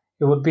plan,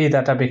 it would be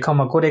that I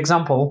become a good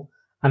example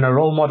and a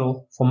role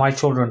model for my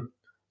children,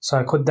 so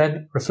I could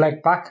then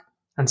reflect back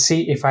and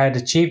see if I had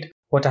achieved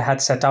what I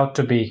had set out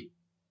to be.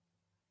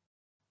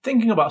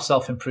 Thinking about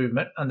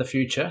self-improvement and the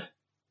future,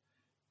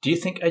 do you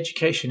think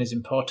education is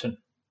important?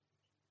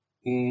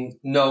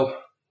 No,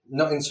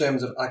 not in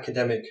terms of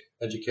academic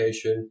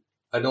education.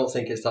 I don't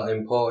think it's that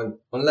important,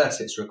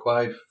 unless it's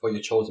required for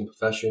your chosen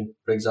profession,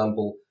 for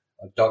example,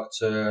 a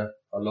doctor,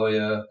 a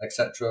lawyer,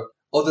 etc.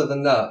 Other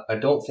than that, I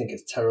don't think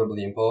it's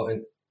terribly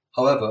important.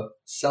 However,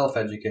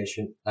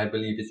 self-education, I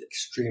believe, is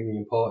extremely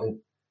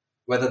important.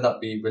 Whether that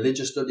be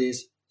religious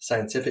studies,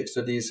 scientific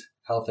studies,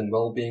 health and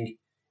well-being,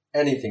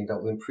 anything that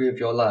will improve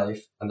your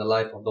life and the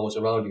life of those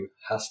around you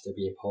has to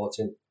be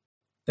important.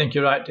 I think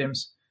you're right,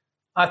 Dims.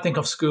 I think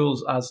of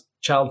schools as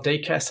child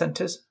daycare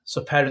centres,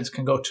 so parents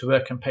can go to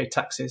work and pay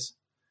taxes.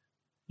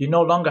 You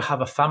no longer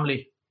have a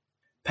family.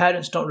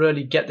 Parents don't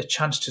really get the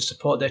chance to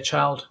support their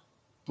child.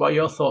 What are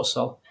your thoughts,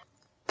 Sol?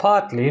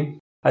 Partly,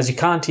 as you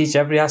can't teach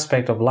every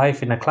aspect of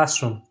life in a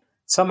classroom.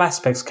 Some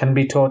aspects can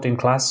be taught in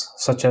class,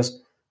 such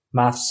as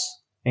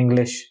maths,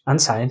 English,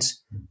 and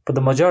science, but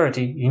the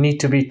majority you need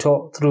to be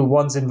taught through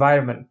one's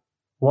environment,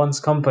 one's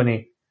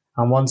company,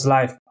 and one's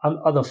life, and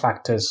other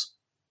factors.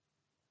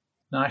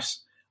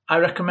 Nice. I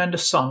recommend a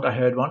song I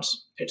heard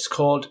once. It's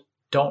called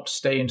Don't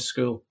Stay in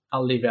School.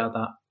 I'll leave it at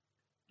that.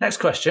 Next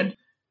question.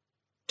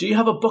 Do you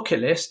have a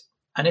bucket list?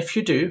 And if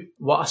you do,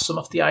 what are some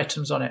of the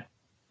items on it?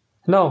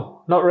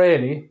 No, not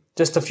really.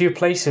 Just a few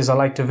places I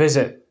like to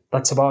visit.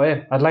 That's about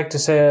it. I'd like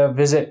to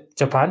visit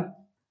Japan,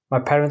 my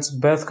parents'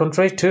 birth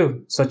country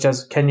too, such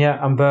as Kenya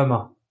and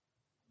Burma.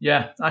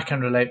 Yeah, I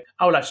can relate.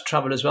 I would like to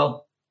travel as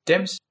well.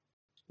 Dims?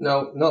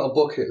 Now, not a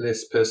bucket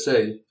list per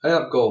se. I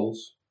have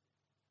goals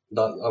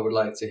that I would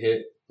like to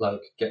hit,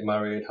 like get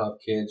married, have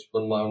kids,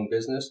 run my own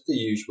business, the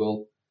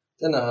usual.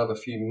 Then I have a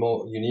few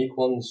more unique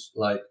ones,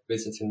 like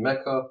visiting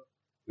Mecca,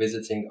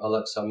 visiting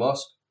Al-Aqsa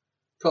Mosque,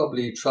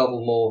 probably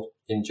travel more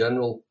in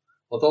general,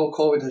 although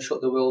COVID has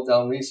shut the world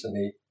down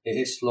recently, it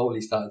is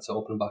slowly starting to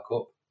open back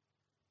up.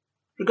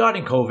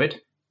 Regarding COVID,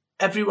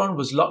 everyone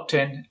was locked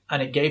in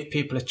and it gave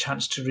people a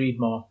chance to read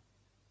more.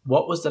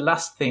 What was the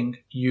last thing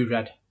you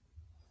read?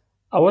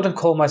 I wouldn't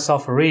call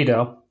myself a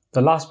reader.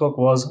 The last book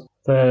was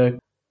The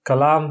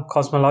Kalam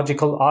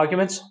Cosmological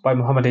Arguments by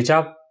Muhammad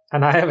Hijab,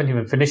 and I haven't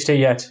even finished it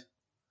yet.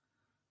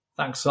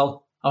 Thanks,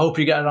 Sol. I hope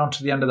you get around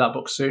to the end of that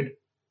book soon.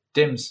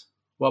 Dims,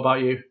 what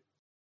about you?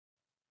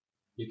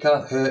 You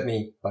Can't Hurt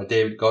Me by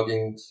David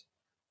Goggins.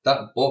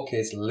 That book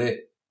is lit.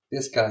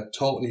 This guy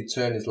totally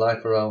turned his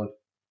life around.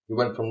 He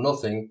went from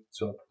nothing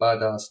to a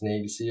badass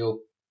Navy SEAL.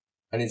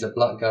 And he's a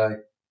black guy,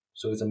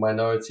 so he's a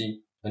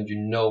minority, and you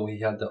know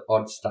he had the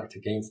odds stacked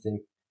against him.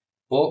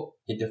 But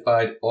he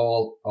defied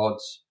all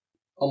odds,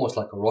 almost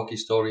like a Rocky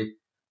story.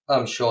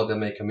 I'm sure they'll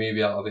make a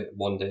movie out of it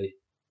one day.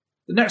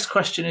 The next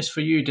question is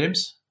for you,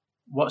 Dims.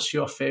 What's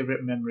your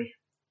favourite memory?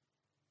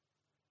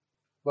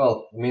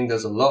 Well,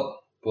 there's a lot,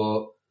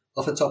 but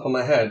off the top of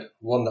my head,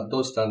 one that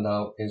does stand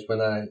out is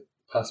when I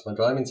passed my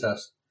driving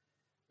test.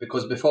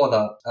 Because before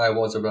that, I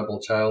was a rebel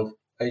child.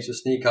 I used to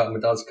sneak out of my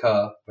dad's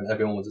car when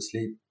everyone was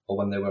asleep or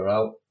when they were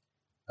out.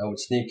 I would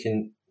sneak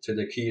into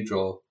the key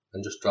drawer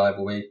and just drive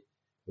away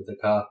with the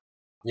car.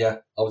 Yeah,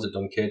 I was a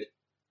dumb kid.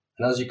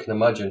 And as you can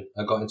imagine,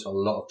 I got into a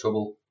lot of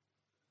trouble.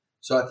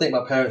 So I think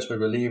my parents were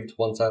relieved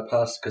once I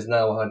passed because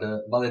now I had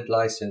a valid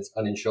license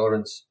and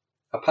insurance.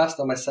 I passed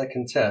on my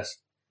second test.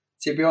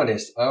 To be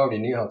honest, I already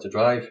knew how to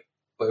drive,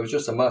 but it was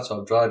just a matter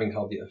of driving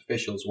how the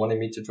officials wanted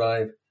me to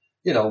drive.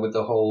 You know, with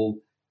the whole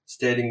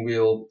steering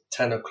wheel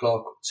 10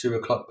 o'clock, 2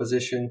 o'clock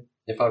position,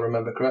 if I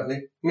remember correctly.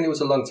 It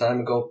was a long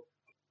time ago.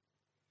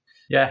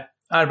 Yeah,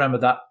 I remember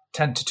that.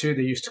 10 to 2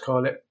 they used to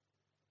call it.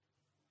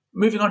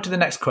 Moving on to the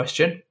next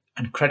question,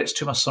 and credits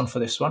to my son for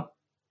this one.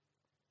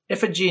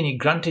 If a genie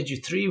granted you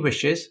 3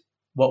 wishes,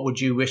 what would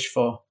you wish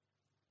for?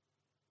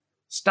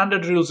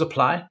 Standard rules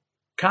apply.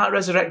 Can't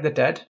resurrect the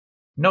dead.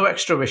 No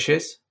extra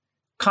wishes.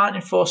 Can't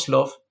enforce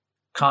love.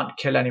 Can't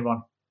kill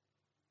anyone.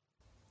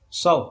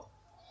 Sol.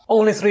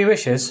 Only 3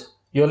 wishes?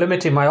 You're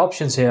limiting my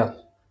options here.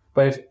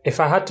 But if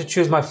I had to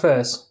choose my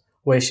first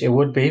wish, it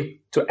would be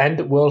to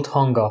end world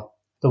hunger.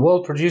 The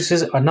world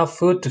produces enough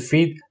food to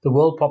feed the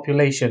world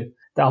population.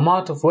 The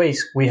amount of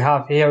waste we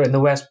have here in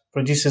the West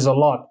produces a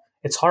lot.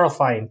 It's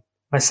horrifying.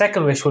 My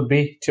second wish would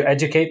be to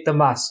educate the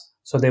mass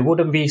so they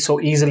wouldn't be so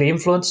easily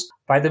influenced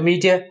by the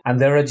media and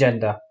their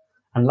agenda.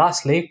 And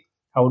lastly,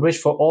 I would wish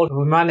for all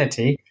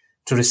humanity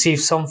to receive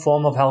some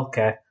form of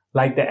healthcare,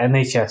 like the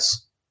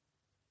NHS.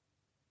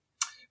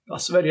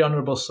 That's very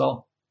honourable,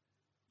 Sol.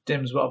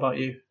 Dims, what about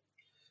you?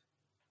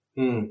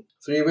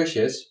 3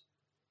 wishes.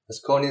 As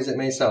corny as it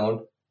may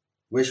sound,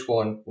 wish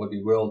 1 would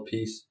be world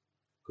peace.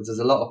 Because there's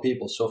a lot of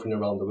people suffering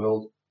around the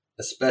world,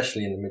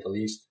 especially in the Middle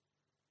East.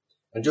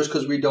 And just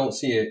because we don't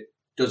see it,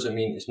 doesn't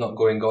mean it's not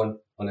going on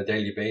a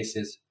daily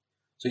basis.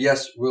 So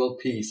yes, world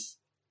peace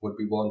would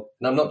be 1.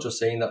 And I'm not just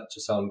saying that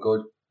to sound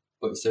good,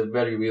 but it's a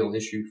very real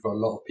issue for a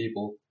lot of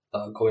people that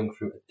are going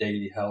through a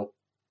daily hell.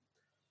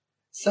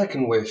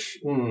 Second wish,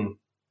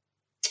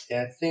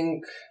 I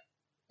think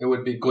it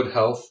would be good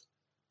health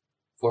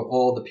for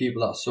all the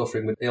people that are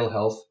suffering with ill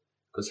health,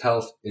 because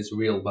health is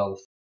real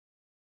wealth.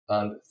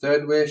 And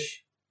third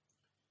wish,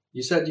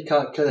 you said you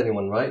can't kill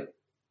anyone, right?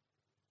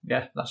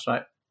 Yeah, that's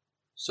right.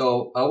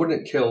 So I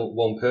wouldn't kill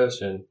one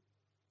person,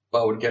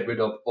 but I would get rid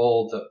of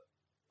all the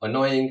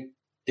annoying,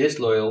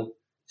 disloyal,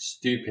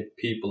 stupid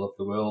people of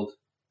the world,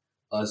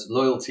 as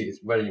loyalty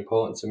is very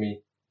important to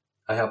me.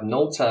 I have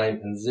no time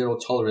and zero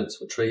tolerance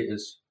for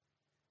traitors.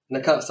 And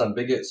I can't stand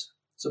bigots.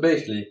 So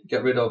basically,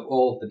 get rid of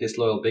all the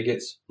disloyal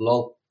bigots,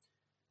 lol.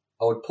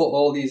 I would put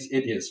all these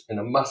idiots in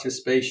a massive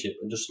spaceship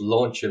and just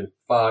launch them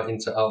far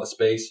into outer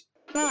space.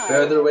 The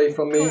further away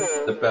from me,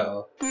 the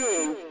better.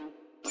 3,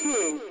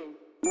 2,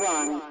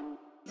 1,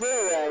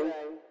 0.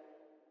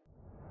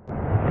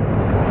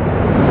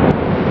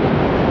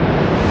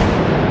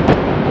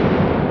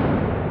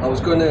 I was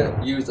going to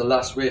use the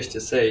last wish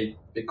to say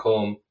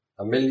become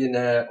a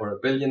millionaire or a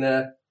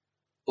billionaire,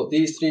 but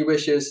these 3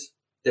 wishes,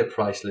 they're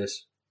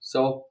priceless.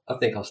 So I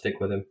think I'll stick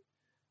with them.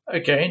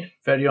 Again,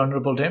 very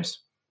honourable,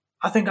 Dims.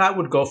 I think I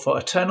would go for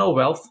eternal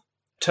wealth,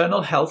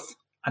 eternal health,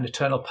 and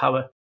eternal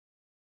power.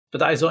 But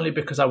that is only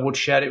because I would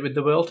share it with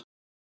the world.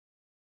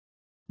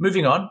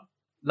 Moving on,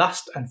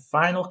 last and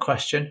final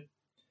question.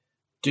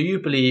 Do you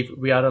believe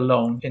we are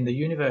alone in the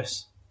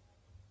universe?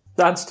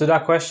 The answer to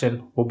that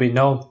question would be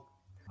no,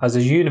 as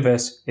the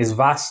universe is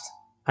vast,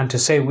 and to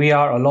say we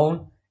are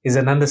alone is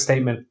an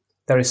understatement.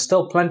 There is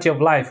still plenty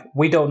of life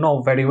we don't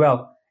know very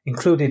well,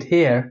 included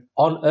here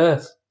on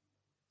Earth.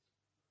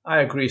 I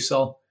agree,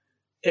 Sol.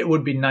 It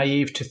would be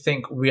naive to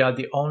think we are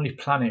the only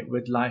planet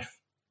with life.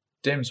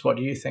 Dims, what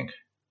do you think?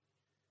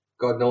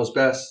 God knows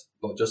best,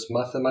 but just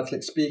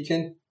mathematically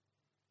speaking,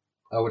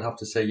 I would have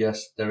to say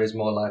yes, there is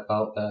more life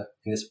out there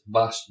in this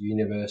vast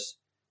universe.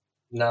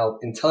 Now,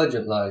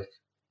 intelligent life,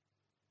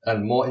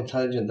 and more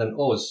intelligent than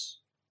us,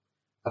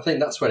 I think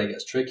that's where it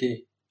gets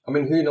tricky.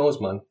 Who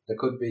knows, man? There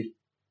could be.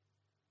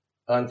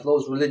 And for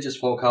those religious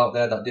folk out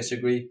there that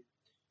disagree,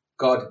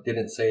 God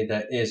didn't say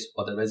there is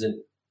or there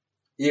isn't.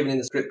 Even in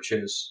the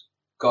scriptures,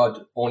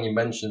 God only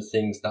mentions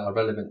things that are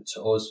relevant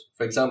to us.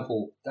 For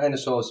example,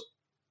 dinosaurs,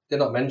 they're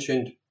not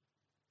mentioned,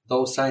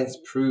 though science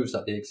proves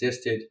that they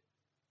existed.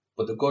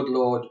 But the good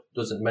Lord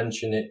doesn't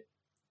mention it,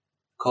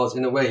 because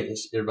in a way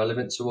it's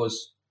irrelevant to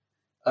us.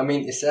 I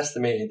mean, it's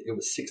estimated it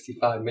was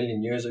 65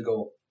 million years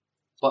ago.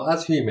 But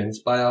as humans,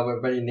 by our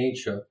very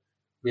nature,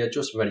 we are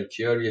just very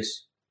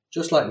curious.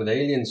 Just like with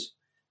aliens,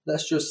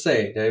 let's just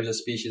say there is a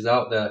species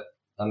out there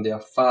and they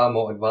are far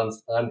more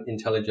advanced and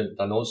intelligent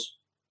than us.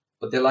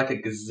 But they're like a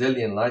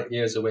gazillion light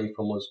years away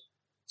from us.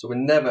 So we're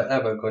never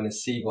ever going to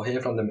see or hear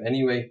from them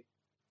anyway.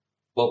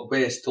 But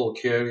we're still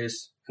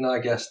curious, and I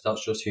guess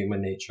that's just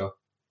human nature.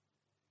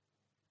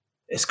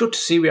 It's good to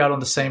see we are on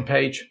the same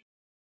page.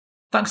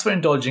 Thanks for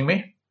indulging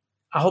me.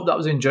 I hope that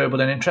was enjoyable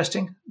and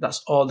interesting.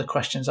 That's all the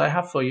questions I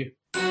have for you.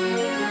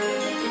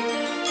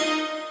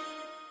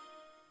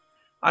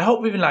 I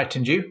hope we've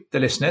enlightened you, the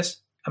listeners,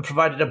 and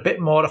provided a bit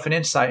more of an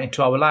insight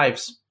into our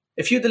lives.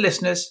 If you, the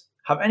listeners,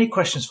 have any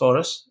questions for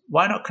us,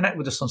 why not connect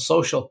with us on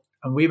social,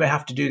 and we may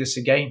have to do this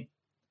again.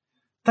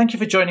 Thank you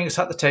for joining us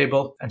at the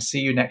table, and see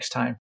you next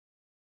time.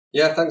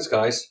 Yeah, thanks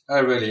guys. I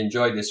really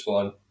enjoyed this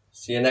one.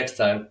 See you next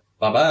time.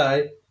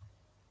 Bye-bye.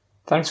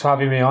 Thanks for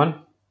having me on.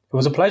 It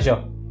was a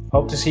pleasure.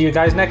 Hope to see you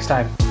guys next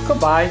time.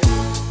 Goodbye.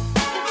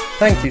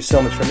 Thank you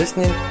so much for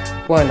listening.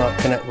 Why not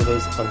connect with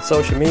us on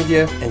social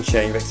media and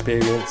share your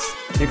experience?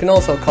 You can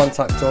also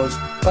contact us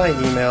by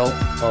email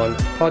on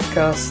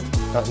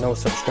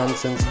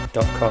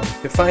podcast@nosuchnonsense.com.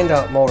 To find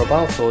out more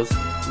about us,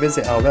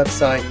 visit our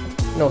website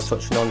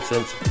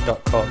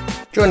nosuchnonsense.com.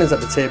 Join us at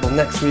the table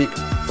next week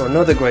for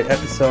another great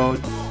episode.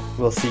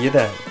 We'll see you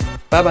then.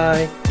 Bye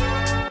bye.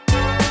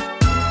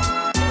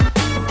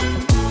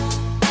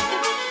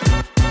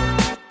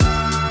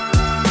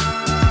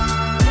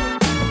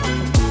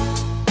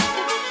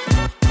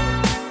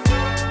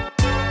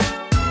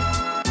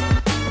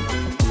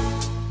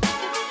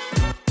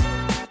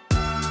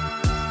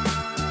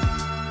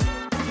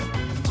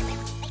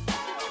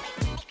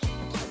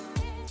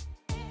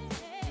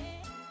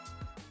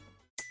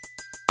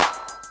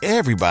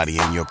 Everybody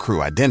in your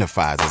crew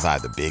identifies as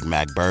either Big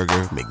Mac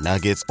Burger,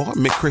 McNuggets, or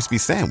McCrispy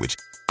Sandwich.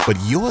 But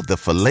you're the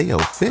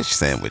Filet-O-Fish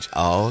Sandwich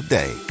all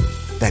day.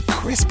 That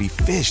crispy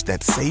fish,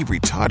 that savory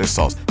tartar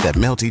sauce, that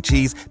melty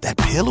cheese, that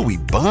pillowy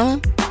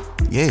bun.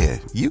 Yeah,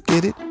 you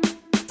get it.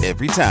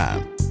 Every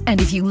time. And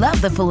if you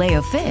love the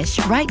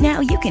Filet-O-Fish, right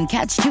now you can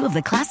catch two of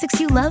the classics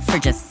you love for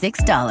just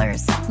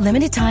 $6.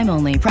 Limited time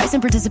only. Price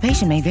and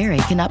participation may vary.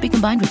 Cannot be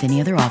combined with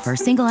any other offer.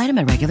 Single item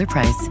at regular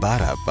price.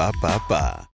 Ba-da-ba-ba-ba.